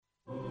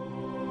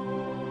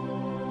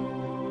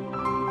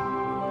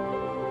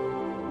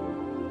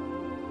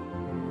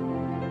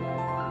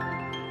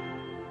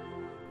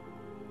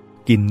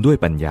กินด้วย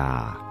ปัญญา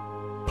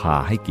พา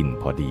ให้กิน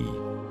พอดี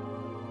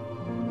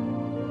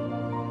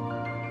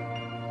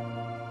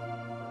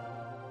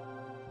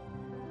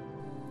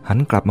หัน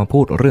กลับมาพู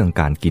ดเรื่อง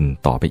การกิน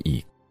ต่อไปอี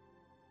ก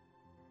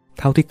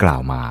เท่าที่กล่า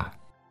วมา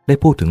ได้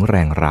พูดถึงแร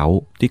งเร้า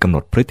ที่กำหน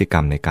ดพฤติกร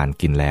รมในการ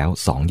กินแล้ว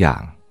2 อย่า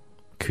ง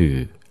คือ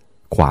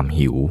ความ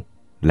หิว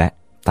และ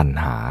ตัณ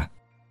หา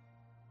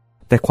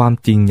แต่ความ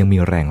จริงยังมี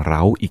แรงเร้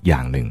าอีกอย่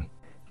างหนึ่ง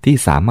ที่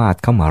สามารถ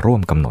เข้ามาร่ว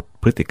มกำหนด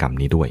พฤติกรรม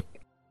นี้ด้วย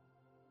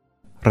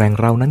แรง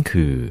เร้านั้น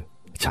คือ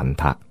ฉัน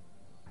ทะ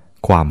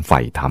ความใ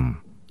ฝ่ธรรม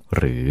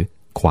หรือ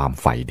ความ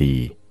ใฝ่ดี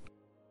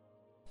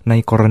ใน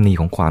กรณี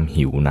ของความ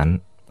หิวนั้น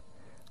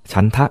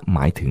ฉันทะหม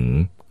ายถึง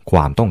คว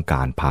ามต้องก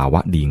ารภาวะ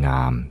ดีง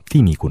าม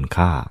ที่มีคุณ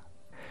ค่า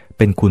เ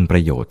ป็นคุณปร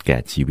ะโยชน์แก่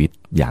ชีวิต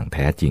อย่างแ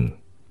ท้จริง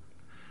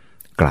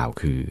กล่าว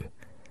คือ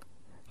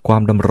ควา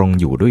มดำรง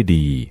อยู่ด้วย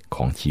ดีข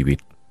องชีวิต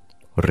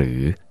หรือ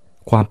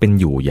ความเป็น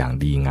อยู่อย่าง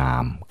ดีงา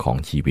มของ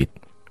ชีวิต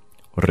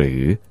หรื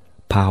อ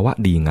ภาวะ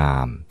ดีงา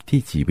มที่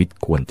ชีวิต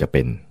ควรจะเ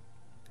ป็น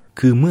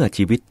คือเมื่อ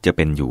ชีวิตจะเ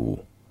ป็นอยู่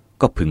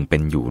ก็พึงเป็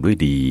นอยู่ด้วย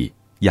ดี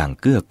อย่าง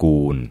เกื้อ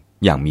กูล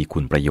อย่างมีคุ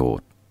ณประโยช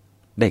น์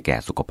ได้แก่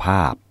สุขภ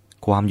าพ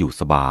ความอยู่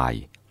สบาย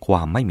คว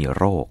ามไม่มี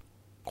โรค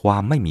ควา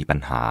มไม่มีปัญ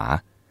หา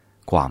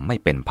ความไม่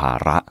เป็นภา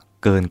ระ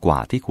เกินกว่า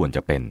ที่ควรจ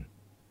ะเป็น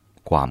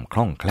ความค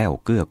ล่องแคล่ว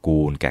เกื้อ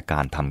กูลแก่ก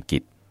ารทำกิ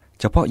จ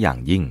เฉพาะอย่าง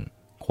ยิ่ง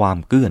ความ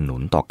เกื้อหนุ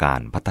นต่อกา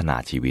รพัฒนา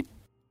ชีวิต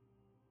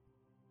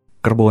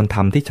กระบวนธร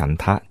รมที่ฉัน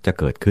ทะจะ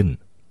เกิดขึ้น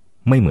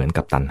ไม่เหมือน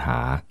กับตัณหา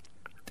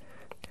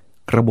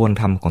กระบวน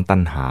ธรรมของตั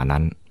ณหา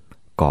นั้น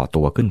ก่อ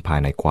ตัวขึ้นภาย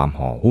ในความ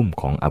ห่อหุ้ม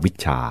ของอวิช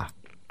ชา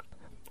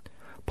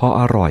พอ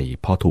อร่อย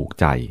พอถูก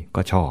ใจ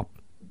ก็ชอบ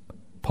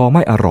พอไ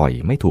ม่อร่อย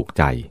ไม่ถูกใ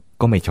จ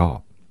ก็ไม่ชอบ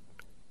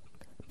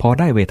พอ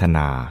ได้เวทน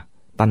า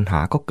ตัณหา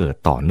ก็เกิด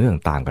ต่อเนื่อง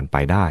ตามกันไป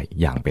ได้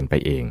อย่างเป็นไป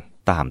เอง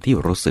ตามที่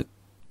รู้สึก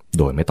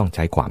โดยไม่ต้องใ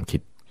ช้ความคิ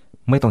ด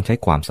ไม่ต้องใช้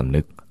ความสำ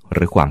นึกห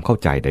รือความเข้า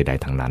ใจใด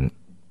ๆทั้งนั้น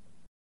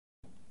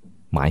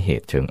หมายเห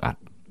ตุเชิงอัด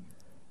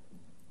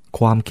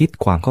ความคิด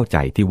ความเข้าใจ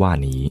ที่ว่า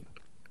นี้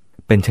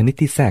เป็นชนิด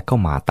ที่แทรกเข้า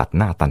มาตัด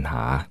หน้าตัณห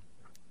า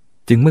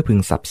จึงไม่พึง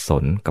สับส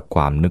นกับค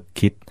วามนึก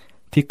คิด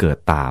ที่เกิด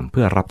ตามเ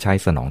พื่อรับใช้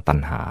สนองตัณ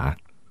หา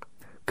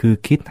คือ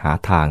คิดหา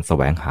ทางแส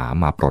วงหา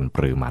มาปรนป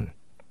รือมัน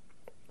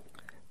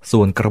ส่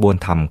วนกระบวน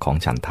ธรรมของ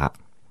ฉันทะ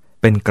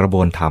เป็นกระบ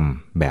วนธรรม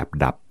แบบ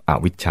ดับอ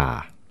วิชชา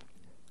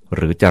ห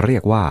รือจะเรีย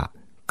กว่า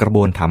กระบ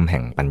วนธรรมแ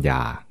ห่งปัญญ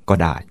าก็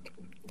ได้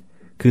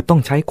คือต้อ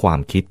งใช้ความ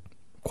คิด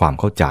ความ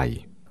เข้าใจ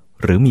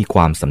หรือมีคว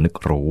ามสำนึก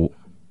รู้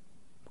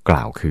ก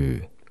ล่าวคือ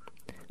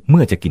เ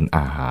มื่อจะกินอ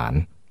าหาร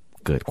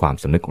เกิดความ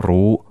สำนึก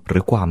รู้หรื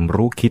อความ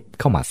รู้คิด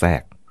เข้ามาแทร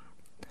ก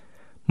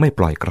ไม่ป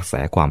ล่อยกระแส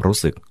ความรู้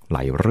สึกไหล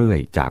เรื่อย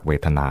จากเว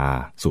ทนา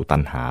สู่ตั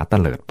ณหาตะ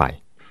เลิดไป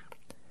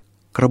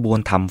กระบวน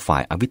ธรรมฝ่า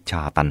ยอวิชช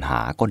าตัณหา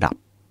ก็ดับ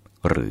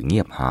หรือเงี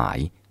ยบหาย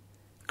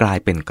กลาย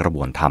เป็นกระบ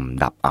วนธรรม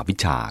ดับอวิช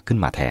ชาขึ้น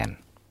มาแทน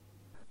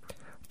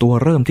ตัว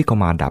เริ่มที่เข้า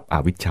มาดับอ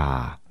วิชชา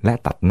และ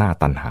ตัดหน้า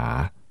ตัณหา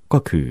ก็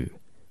คือ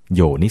โ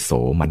ยนิโส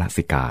มน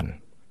สิการ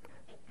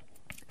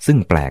ซึ่ง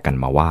แปลกัน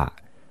มาว่า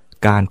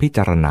การพิจ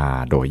ารณา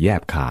โดยแย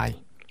บคาย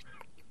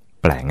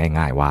แปล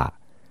ง่ายๆว่า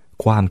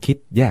ความคิด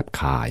แยบ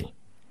คาย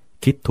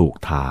คิดถูก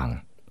ทาง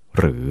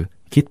หรือ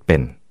คิดเป็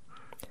น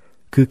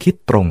คือคิด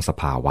ตรงส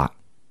ภาวะ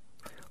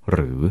ห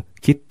รือ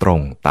คิดตร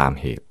งตาม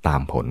เหตุตา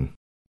มผล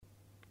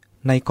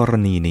ในกร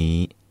ณีนี้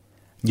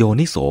โย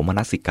นิโสมน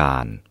สิกา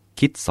ร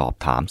คิดสอบ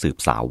ถามสืบ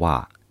สาวว่า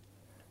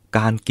ก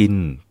ารกิน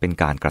เป็น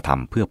การกระท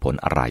ำเพื่อผล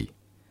อะไร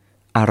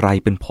อะไร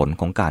เป็นผล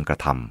ของการกระ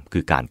ทำคื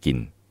อการกิน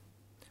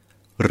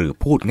หรือ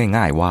พูด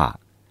ง่ายๆว่า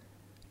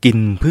กิน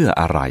เพื่อ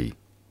อะไร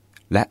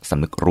และส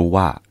ำนึกรู้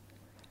ว่า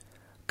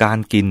การ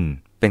กิน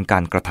เป็นกา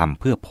รกระทำ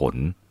เพื่อผล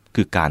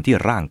คือการที่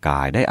ร่างก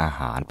ายได้อา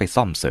หารไป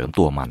ซ่อมเสริม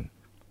ตัวมัน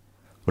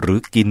หรือ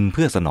กินเ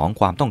พื่อสนอง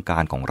ความต้องกา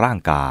รของร่าง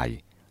กาย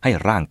ให้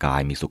ร่างกาย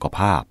มีสุขภ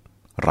าพ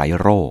ไร้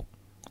โรค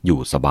อยู่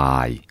สบา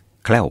ย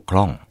แคล่วค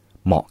ล่อง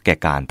เหมาะแก่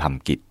การท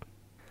ำกิจ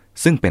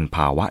ซึ่งเป็นภ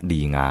าวะ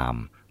ดีงาม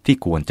ที่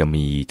ควรจะ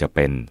มีจะเ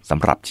ป็นส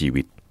ำหรับชี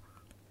วิต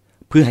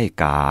เพื่อให้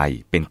กาย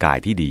เป็นกาย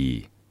ที่ดี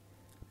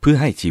เพื่อ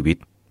ให้ชีวิต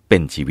เป็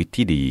นชีวิต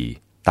ที่ดี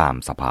ตาม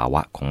สภาว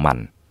ะของมัน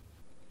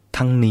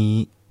ทั้งนี้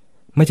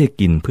ไม่ใช่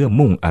กินเพื่อ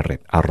มุ่งอ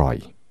ร่อย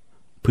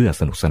เพื่อ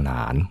สนุกสน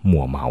าน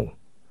มัวเมา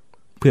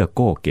เพื่อโ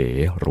ก้เก๋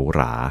หรูห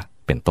รา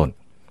เป็นต้น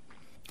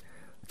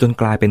จน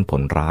กลายเป็นผ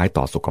ลร้าย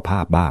ต่อสุขภา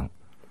พบ้าง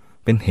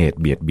เป็นเหตุ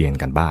เบียดเบียน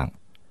กันบ้าง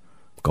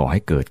ก่อให้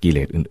เกิดกิเล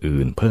ส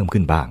อื่นๆเพิ่ม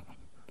ขึ้นบ้าง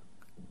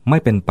ไม่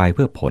เป็นไปเ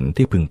พื่อผล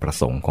ที่พึงประ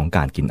สงค์ของก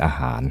ารกินอา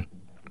หาร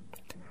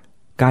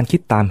การคิ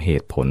ดตามเห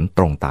ตุผลต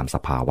รงตามส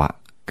ภาวะ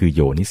คือโ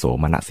ยนิโส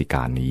มนสิก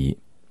ารนี้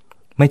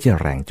ไม่ใช่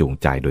แรงจูง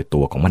ใจโดย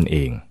ตัวของมันเอ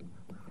ง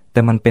แ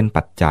ต่มันเป็น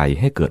ปัจจัย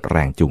ให้เกิดแร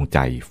งจูงใจ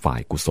ฝ่า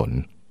ยกุศล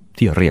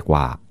ที่เรียก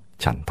ว่า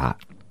ฉันทะ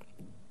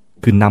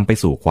คือนำไป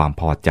สู่ความ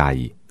พอใจ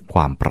คว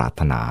ามปราร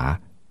ถนา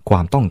คว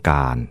ามต้องก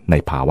ารใน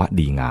ภาวะ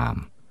ดีงาม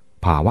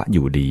ภาวะอ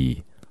ยู่ดี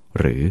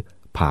หรือ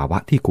ภาวะ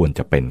ที่ควรจ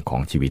ะเป็นขอ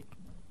งชีวิต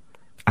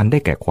อันได้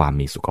แก่ความ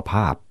มีสุขภ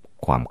าพ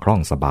ความคล่อ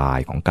งสบาย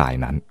ของกาย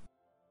นั้น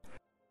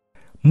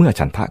เมื่อ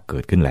ฉันทะเกิ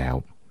ดขึ้นแล้ว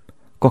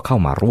ก็เข้า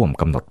มาร่วม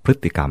กำหนดพฤ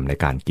ติกรรมใน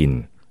การกิน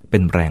เป็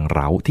นแรงเ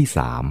ร้าที่ส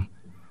าม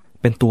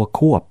เป็นตัวค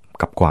วบ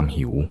กับความ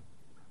หิว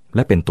แล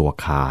ะเป็นตัว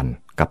คาน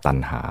กับตัณ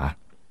หา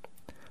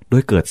โด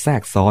ยเกิดแทร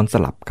กซ้อนส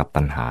ลับกับ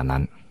ตัณหานั้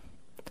น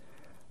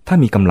ถ้า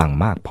มีกำลัง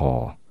มากพอ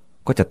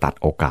ก็จะตัด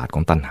โอกาสข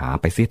องตัณหา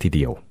ไปเสียทีเ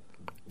ดียว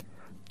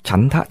ฉั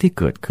นทะที่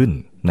เกิดขึ้น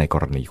ในก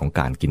รณีของ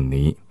การกิน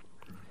นี้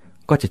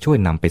ก็จะช่วย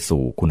นำไป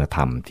สู่คุณธร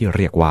รมที่เ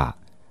รียกว่า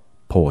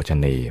โภช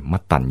เนมั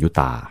ตตัญญุ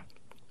ตา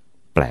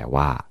แปล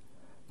ว่า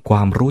คว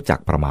ามรู้จัก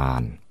ประมา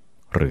ณ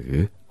หรือ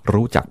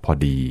รู้จักพอ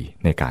ดี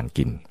ในการ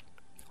กิน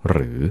ห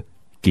รือ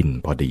กิน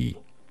พอดี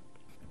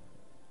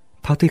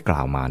เท่าที่กล่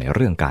าวมาในเ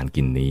รื่องการ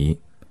กินนี้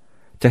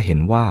จะเห็น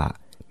ว่า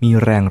มี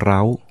แรงเร้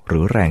าหรื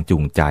อแรงจู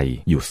งใจ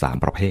อยู่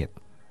3ประเภท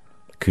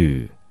คือ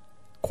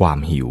ความ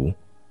หิว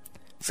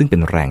ซึ่งเป็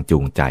นแรงจู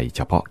งใจเฉ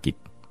พาะกิจ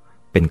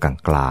เป็นกล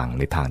างๆใ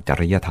นทางจ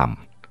ริยธรรม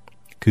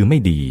คือไม่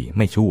ดีไ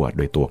ม่ชั่วโ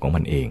ดยตัวของ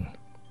มันเอง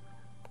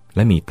แล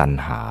ะมีตัณ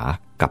หา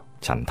กับ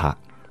ฉันทะ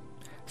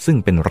ซึ่ง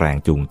เป็นแรง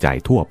จูงใจ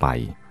ทั่วไป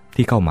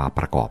ที่เข้ามาป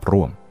ระกอบ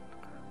ร่วม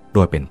โด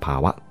ยเป็นภา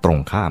วะตรง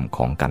ข้ามข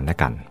องกันและ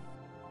กัน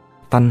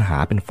ตัณหา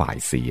เป็นฝ่าย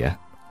เสีย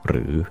ห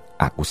รือ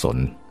อกุศล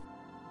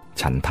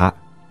ฉันทะ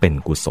เป็น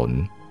กุศล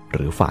ห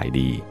รือฝ่าย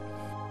ดี